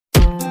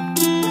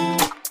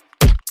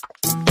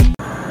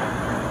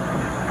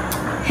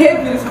Hey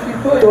beautiful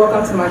people, you're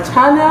welcome to my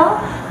channel.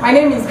 My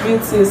name is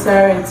Beauty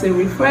Sarah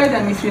Wilfred,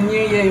 and if you're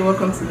new here, you're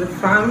welcome to the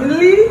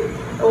family,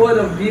 a world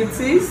of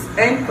beauties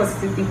and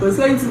positive people.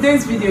 So in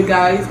today's video,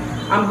 guys,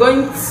 I'm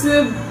going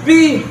to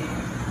be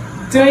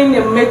doing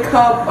the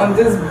makeup on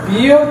this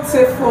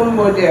beautiful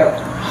model.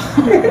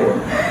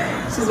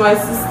 She's my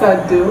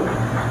sister though,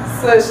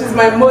 so she's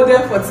my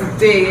model for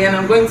today, and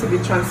I'm going to be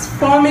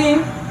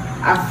transforming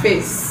her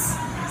face.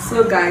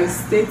 So guys,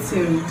 stay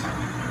tuned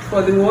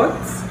for the what?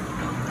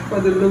 For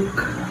the look.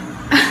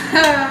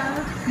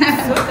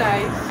 So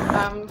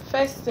guys,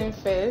 first thing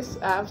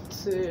first, I have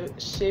to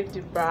shape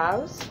the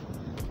brows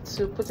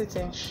to put it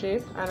in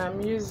shape, and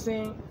I'm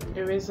using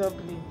a razor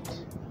blade,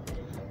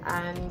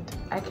 and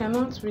I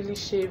cannot really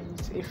shave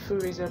with a full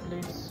razor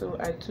blade, so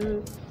I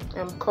do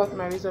cut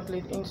my razor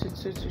blade into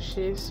two to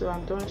shave. So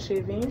I'm done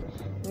shaving.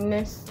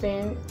 Next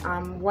thing,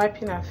 I'm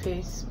wiping her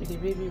face with a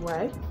baby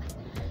wipe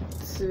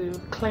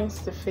to cleanse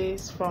the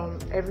face from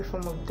every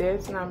form of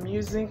dirt, and I'm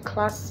using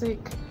classic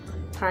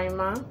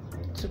primer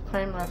to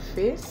prime my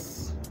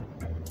face.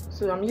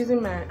 So I'm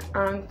using my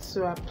hand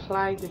to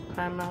apply the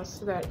primer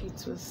so that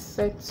it will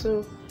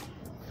settle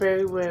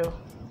very well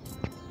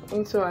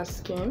into our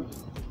skin.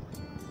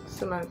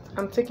 So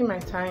I'm taking my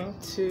time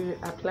to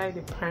apply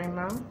the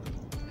primer.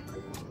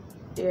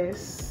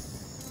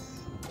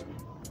 Yes,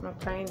 I'm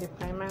applying the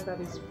primer.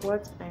 That is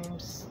what I am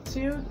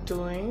still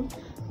doing,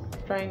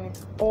 applying it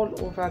all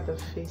over the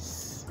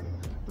face.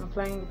 I'm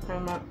applying the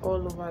primer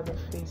all over the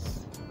face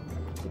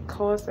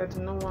because I do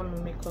not want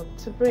my makeup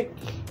to break.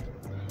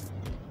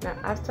 Now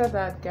after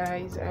that,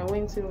 guys, I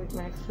went in with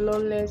my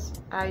Flawless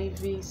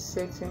IV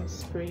setting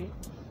spray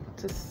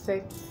to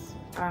set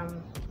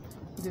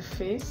the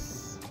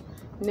face.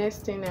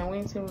 Next thing, I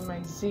went in with my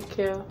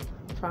ZK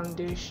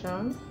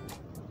foundation.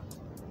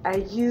 I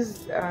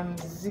used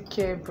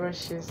ZK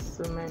brushes,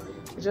 so I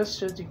just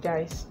showed you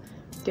guys.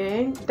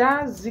 Then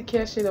that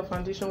ZK shade of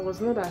foundation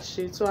was not that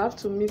shade, so I have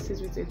to mix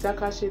it with a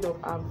darker shade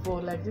of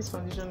Avo. Like, this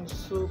foundation is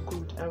so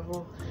good,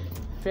 Avo,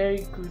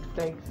 very good,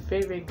 like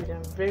very good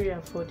and very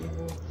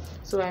affordable.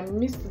 So I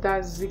mixed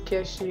that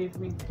ZK shade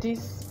with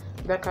this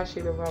darker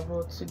shade of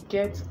Avo to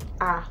get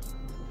a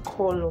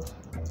color.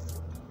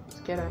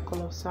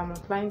 So I'm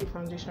applying the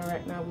foundation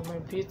right now with my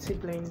beauty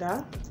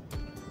blender,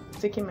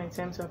 taking my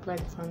time to apply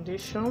the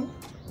foundation.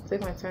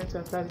 Take my time to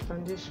apply the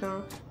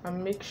foundation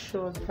and make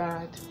sure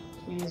that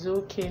it is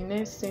okay.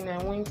 Next thing,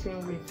 I went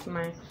in with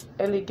my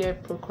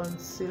Elegant Pro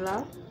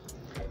Concealer.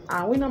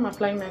 And when I'm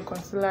applying my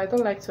concealer, I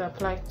don't like to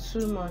apply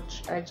too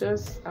much. I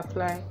just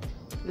apply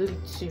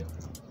little.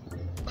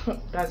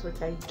 That's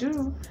what I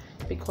do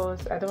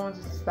because I don't want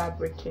it to start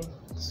breaking.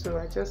 So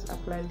I just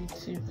apply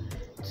little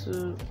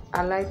to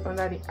highlight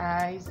under the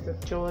eyes, the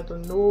jaw, the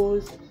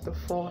nose, the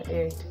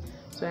forehead.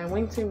 So I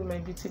went in with my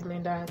beauty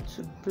blender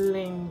to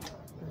blend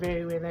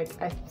very well.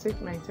 Like, I take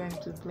my time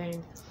to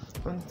blend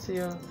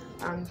until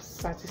I'm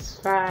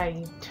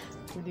satisfied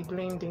with the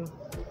blending.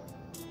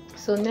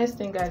 So next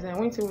thing, guys, I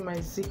went in with my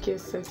ZK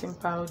setting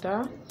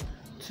powder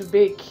to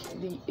bake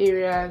the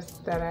areas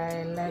that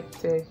I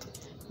highlighted,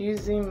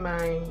 using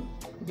my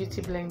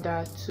beauty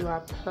blender to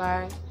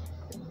apply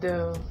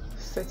the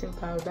setting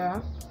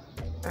powder.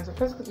 I'm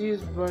supposed to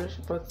use brush,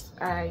 but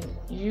I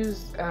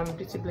use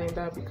beauty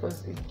blender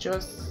because it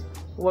just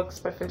works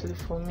perfectly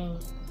for me.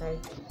 Like,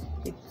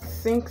 it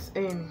sinks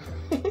in.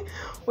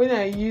 When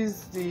I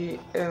use the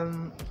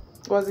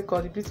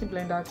the beauty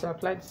blender to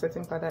apply the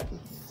setting powder, it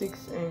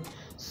sinks in.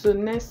 So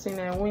next thing,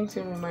 I went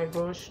in with my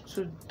brush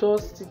to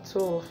dust it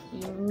off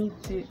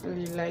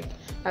immediately. Like,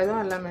 I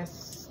don't allow my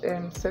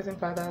setting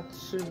powder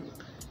to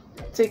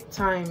take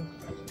time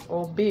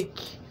or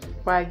bake,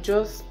 but I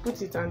just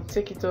put it and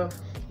take it off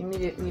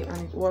immediately,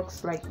 and it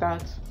works like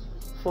that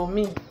for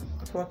me.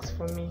 It works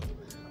for me.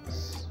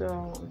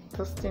 So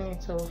dusting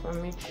it off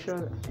and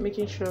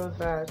making sure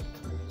that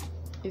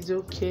it's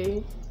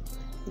okay.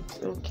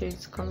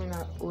 It's coming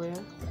out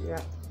well.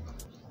 Yeah.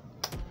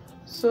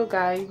 So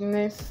guys,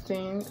 next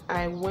thing,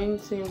 I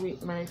went in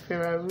with my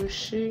Ferrero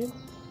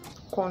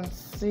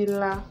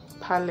concealer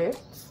palette,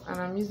 and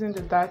I'm using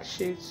the dark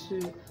shade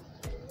to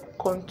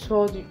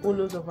contour the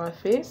hollows of her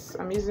face.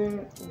 I'm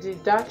using the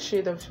dark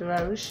shade of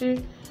Ferrero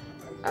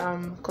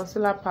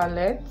concealer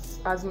palette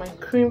as my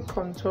cream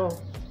contour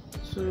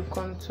to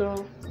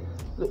contour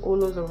the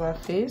hollows of her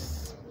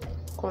face,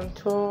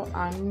 contour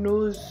her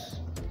nose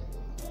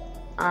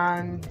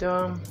and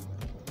her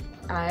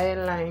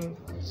hairline.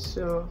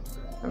 So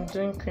I'm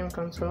doing cream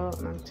contour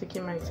and I'm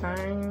taking my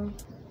time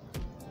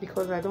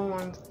because I don't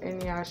want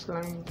any harsh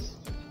lines.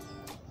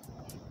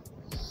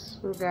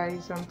 So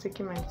guys, I'm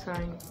taking my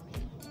time.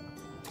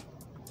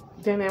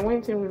 Then I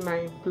went in with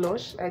my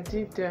blush. After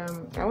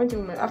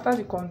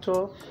the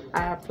contour,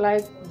 I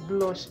applied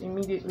blush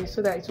immediately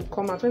so that it will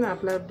come out. When I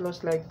apply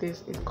blush like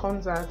this, it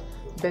comes out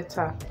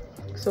better.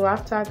 So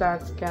after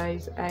that,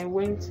 guys, I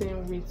went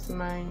in with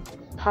my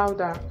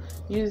powder.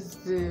 Use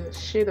the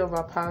shade of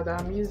our powder.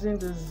 I'm using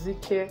the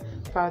ZK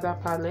powder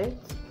palette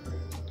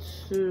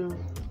to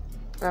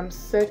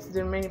set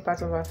the remaining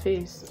part of our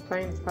face,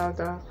 applying the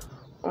powder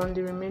on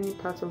the remaining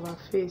part of our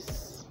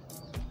face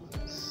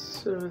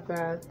so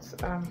that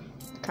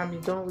it can be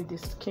done with the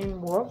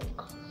skin work.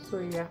 So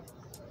yeah,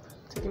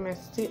 I'm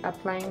still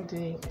applying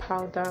the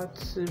powder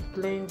to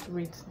blend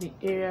with the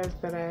areas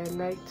that I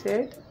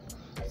highlighted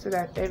so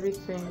that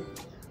everything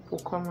will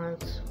come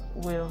out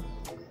well.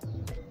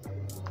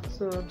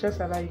 So just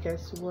allow you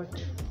guys to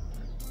watch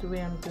the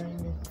way I'm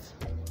doing it.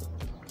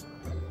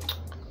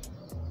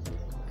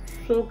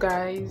 So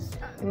guys,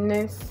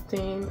 next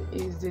thing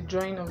is the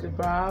drawing of the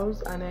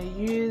brows, and I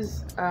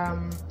use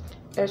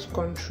edge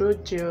control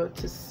gel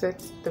to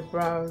set the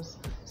brows.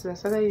 So I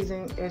started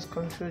using edge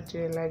control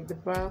gel, like the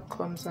brow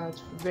comes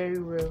out very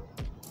well.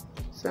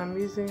 So I'm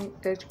using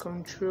edge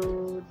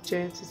control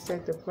gel to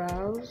set the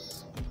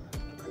brows.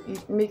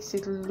 It makes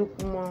it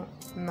look more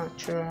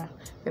natural.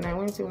 Then I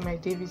went in with my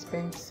Davis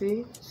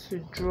pencil to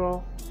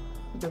draw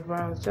the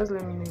brows. Just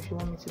let me know if you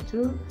want me to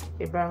do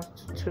a brow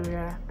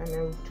tutorial and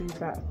I will do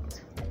that.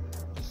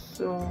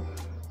 So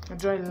I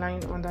draw a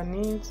line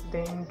underneath,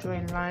 then draw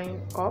a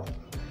line up.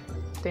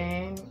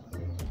 Then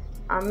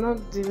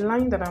the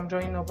line that I'm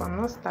drawing up, I'm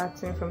not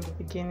starting from the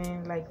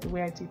beginning like the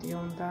way I did the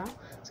under,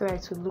 so that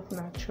it will look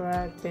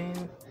natural.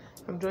 Then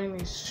I'm drawing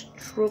a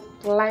stroke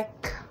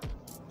like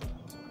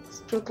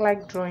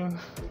drawing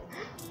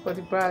for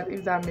the brow,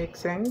 if that makes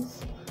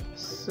sense.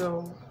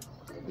 So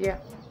yeah,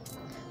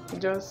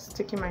 just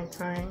taking my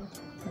time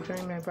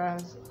drawing my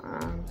brows.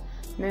 And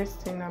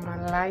next thing, I'm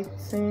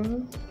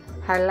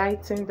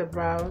highlighting the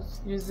brows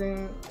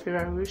using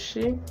Ferrero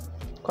Rocher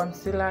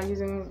concealer,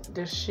 using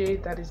the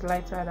shade that is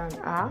lighter than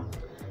R.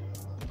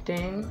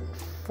 Then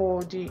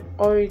for the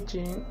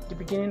origin, the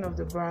beginning of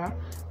the brow,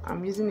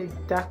 I'm using a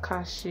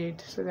darker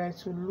shade so that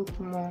it will look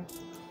more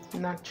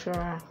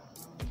natural.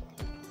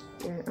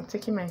 Yeah, I'm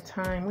taking my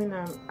time when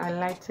I'm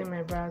highlighting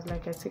my brows.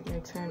 Like, I take my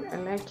time. I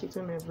like it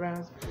when my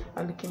brows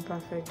are looking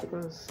perfect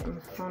because I'm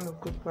a fan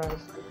of good brows.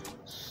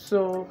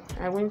 So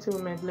I went in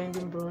with my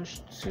blending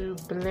brush to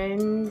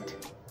blend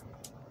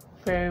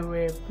very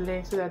well,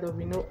 blend so that there will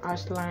be no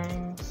harsh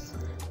lines.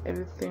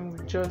 Everything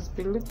will just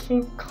be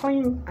looking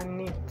clean and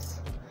neat.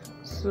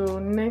 So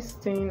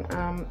next thing,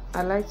 I'm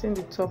highlighting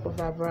the top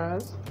of our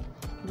brows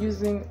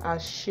using a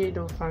shade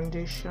of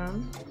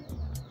foundation.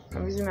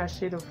 I'm using a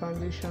shade of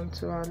foundation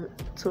to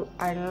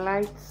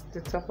highlight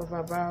the top of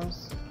our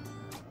brows.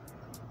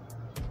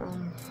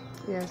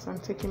 Yes, I'm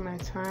taking my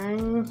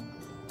time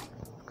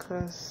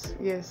because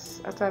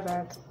yes, after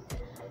that,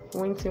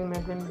 went in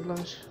with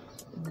my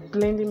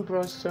blending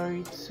brush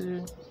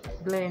to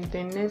blend.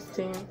 The next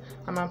thing,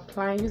 I'm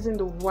applying using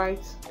the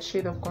white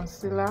shade of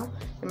concealer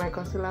in my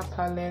concealer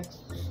palette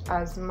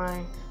as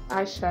my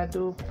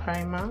eyeshadow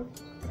primer.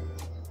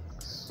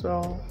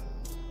 So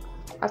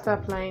after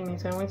applying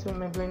it, I went with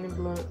my blending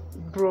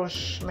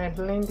brush to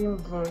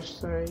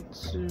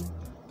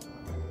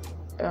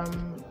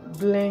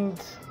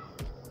blend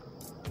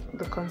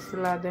the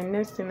concealer. The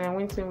next thing, I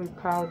went in with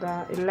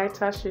powder, a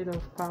lighter shade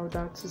of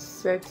powder to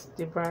set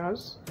the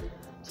brows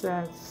so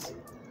that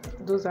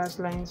those harsh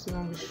lines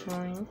will not be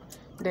showing.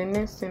 The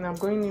next thing, I'm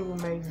going in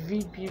with my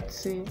V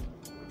Beauty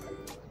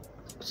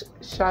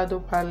shadow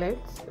palette.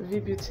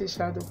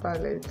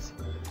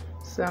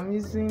 So I'm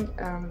using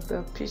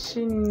the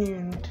Peachy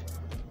Nude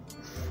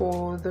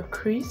for the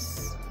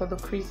crease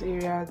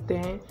area.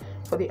 Then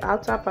for the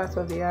outer part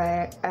of the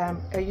eye,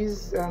 I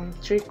use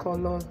 3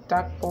 colors: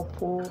 dark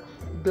purple,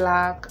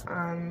 black,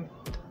 and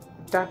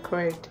dark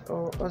red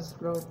or rose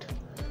blood.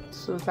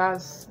 So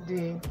that's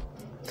the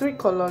 3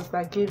 colors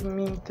that gave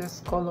me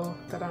this color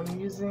that I'm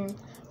using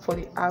for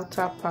the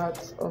outer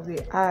parts of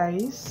the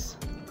eyes.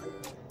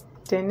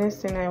 The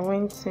next thing, I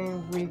went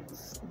in with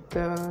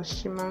the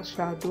shimmer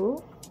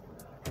shadow.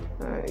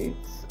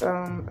 It's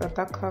a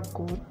darker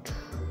gold.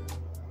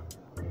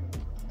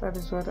 That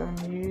is what I'm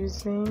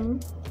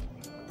using.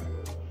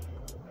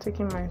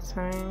 Taking my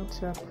time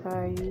to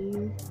apply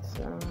it.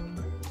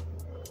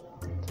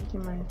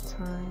 Taking my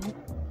time.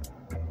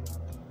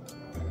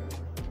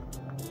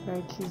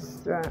 Like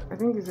I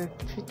think it's a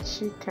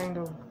peachy kind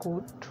of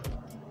gold.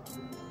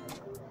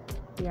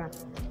 Yeah,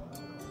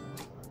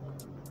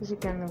 peachy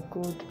kind of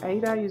gold. I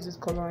either use this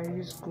color or I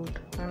use gold.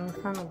 I'm a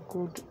fan of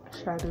gold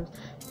shadows.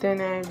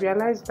 Then I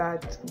realized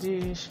that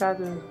the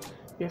shadows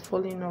were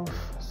falling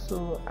off,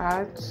 so I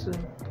had to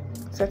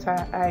set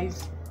our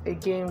eyes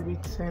again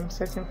with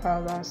setting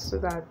powder so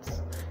that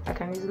I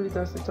can easily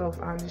dust it off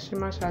and the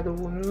shimmer shadow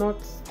will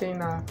not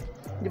stain our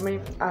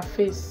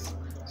face.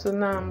 So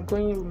now I'm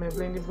going with my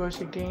blending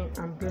brush again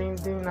and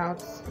blending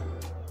out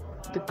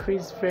the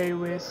crease very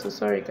well. So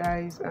sorry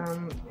guys,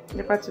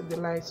 never took the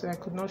light, so I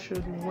could not show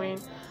you when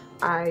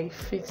I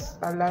fixed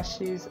our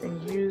lashes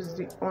and used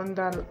the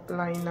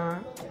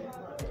underliner.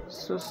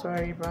 So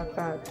sorry about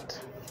that.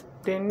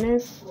 The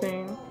next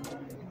thing,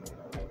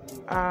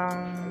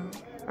 I'm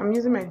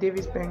using my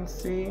Davis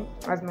pencil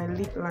as my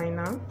lip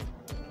liner.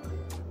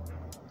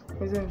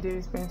 Using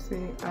Davis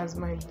pencil as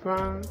my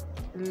brown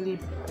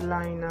lip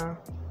liner.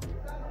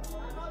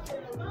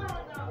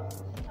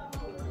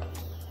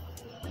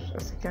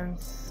 As you can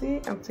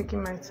see, I'm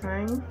taking my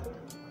time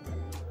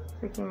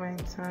taking my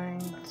time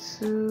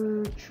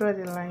to draw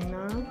the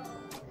liner.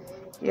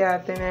 Yeah,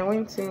 then I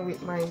went in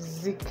with my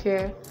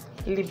Zicare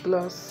lip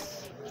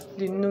gloss,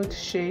 the nude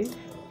shade.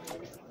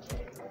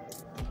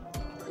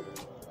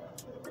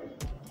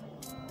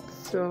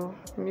 So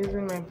I'm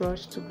using my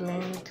brush to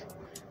blend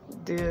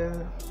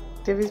the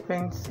David's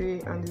Pencil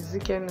and the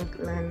Zicare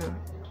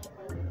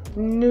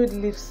nude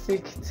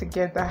lipstick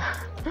together.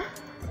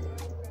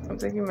 I'm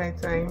taking my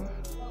time.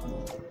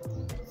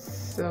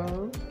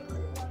 So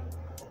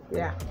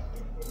yeah.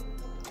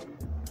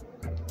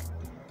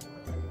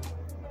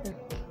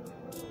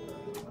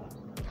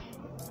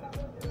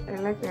 I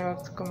like my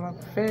work to come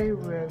up very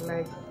well.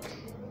 Like,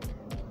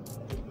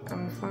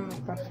 I'm a fan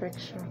of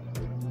perfection.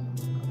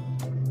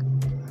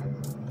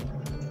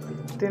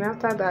 Then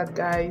after that,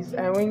 guys,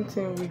 I went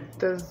in with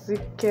the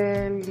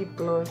Zicare lip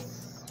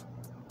gloss,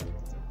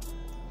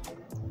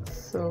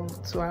 so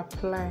to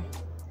apply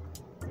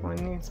on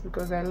it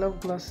because I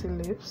love glossy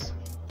lips.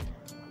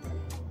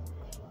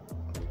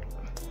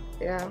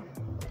 Yeah.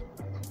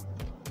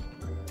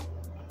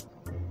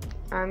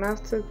 And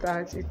after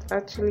that, it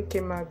actually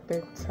came out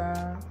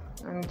better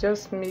and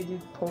just made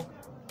it pop.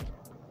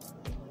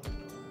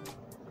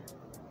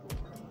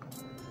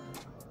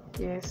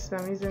 Yes,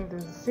 I'm using the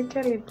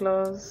Zicare lip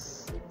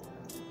gloss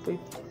with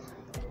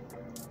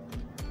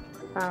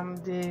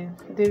the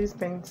David's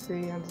Pencil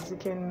and the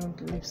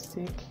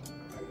Zicare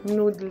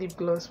nude lip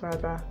gloss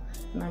rather,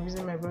 and I'm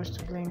using my brush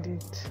to blend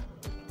it.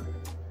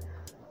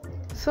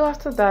 So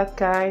after that,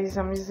 guys,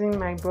 I'm using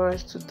my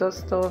brush to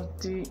dust off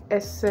the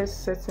excess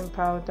setting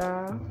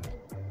powder.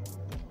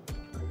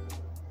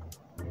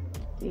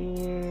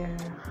 Yeah.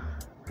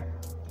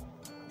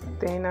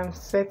 Then I'm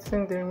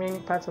setting the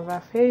remaining part of her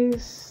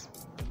face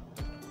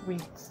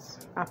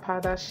with a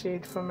powder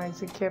shade from my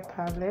Zicare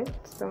palette.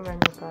 Don't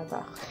mind my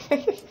powder.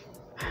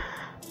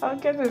 I'll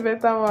get a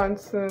better one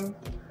soon.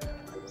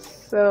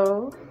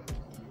 So,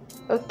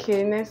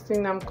 okay, next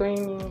thing I'm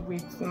going in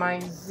with my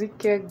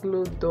Zicare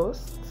Glow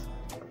Dust.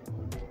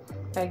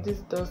 Like, this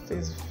dust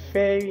is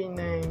very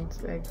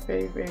nice, like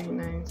very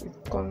nice. It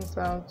comes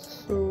out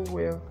so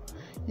well.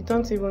 You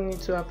don't even need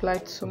to apply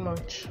too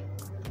much,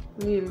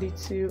 really a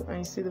little, and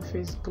you see the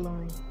face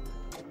glowing.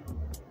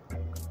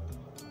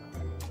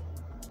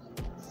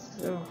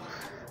 So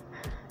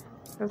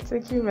I'm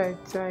taking my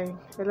time.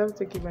 I love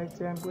taking my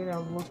time when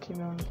I'm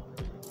working on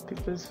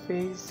people's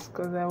face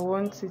because I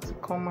want it to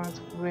come out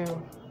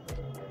well.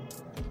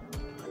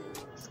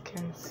 As you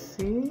can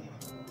see.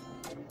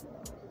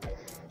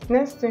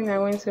 Next thing, I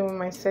went in with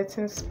my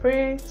setting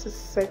spray to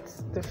set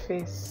the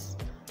face.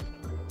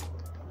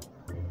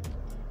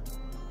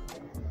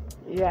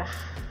 Yeah,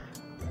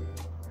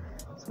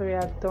 so we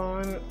are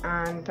done,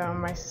 and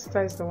my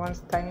sister is the one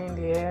styling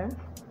the hair.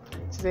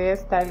 She's a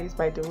hairstylist,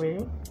 by the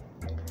way,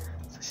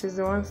 so she's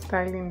the one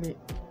styling the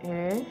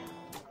hair.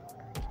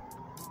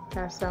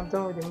 Yeah, so I'm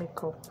done with the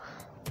makeup.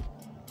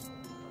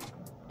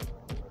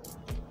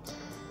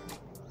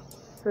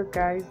 So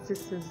guys,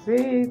 this is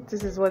it.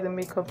 This is what the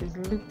makeup is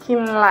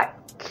looking like.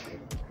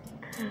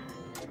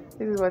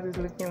 This is what it's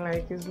looking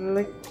like. It's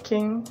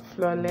looking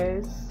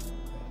flawless,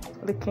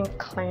 looking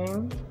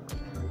clean.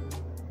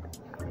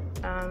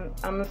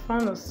 I'm a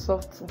fan of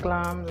soft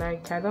glam.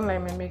 Like, I don't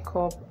like my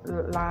makeup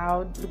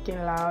looking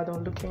loud or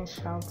looking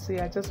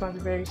shouty. I just want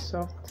it very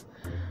soft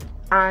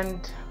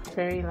and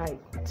very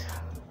light.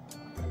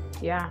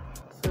 Yeah,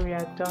 so we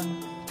are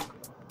done.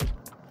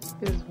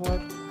 This is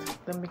what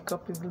the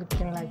makeup is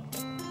looking like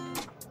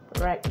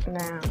right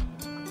now.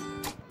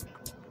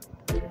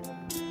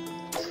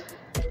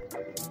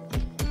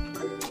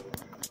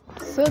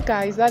 So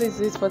guys, that is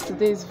it for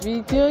today's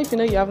video. If you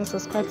know you haven't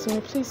subscribed to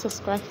me, please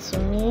subscribe to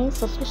me.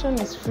 Subscription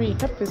is free.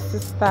 Help your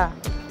sister.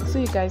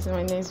 See you guys in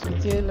my next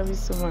video. Love you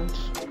so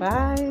much.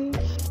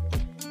 Bye.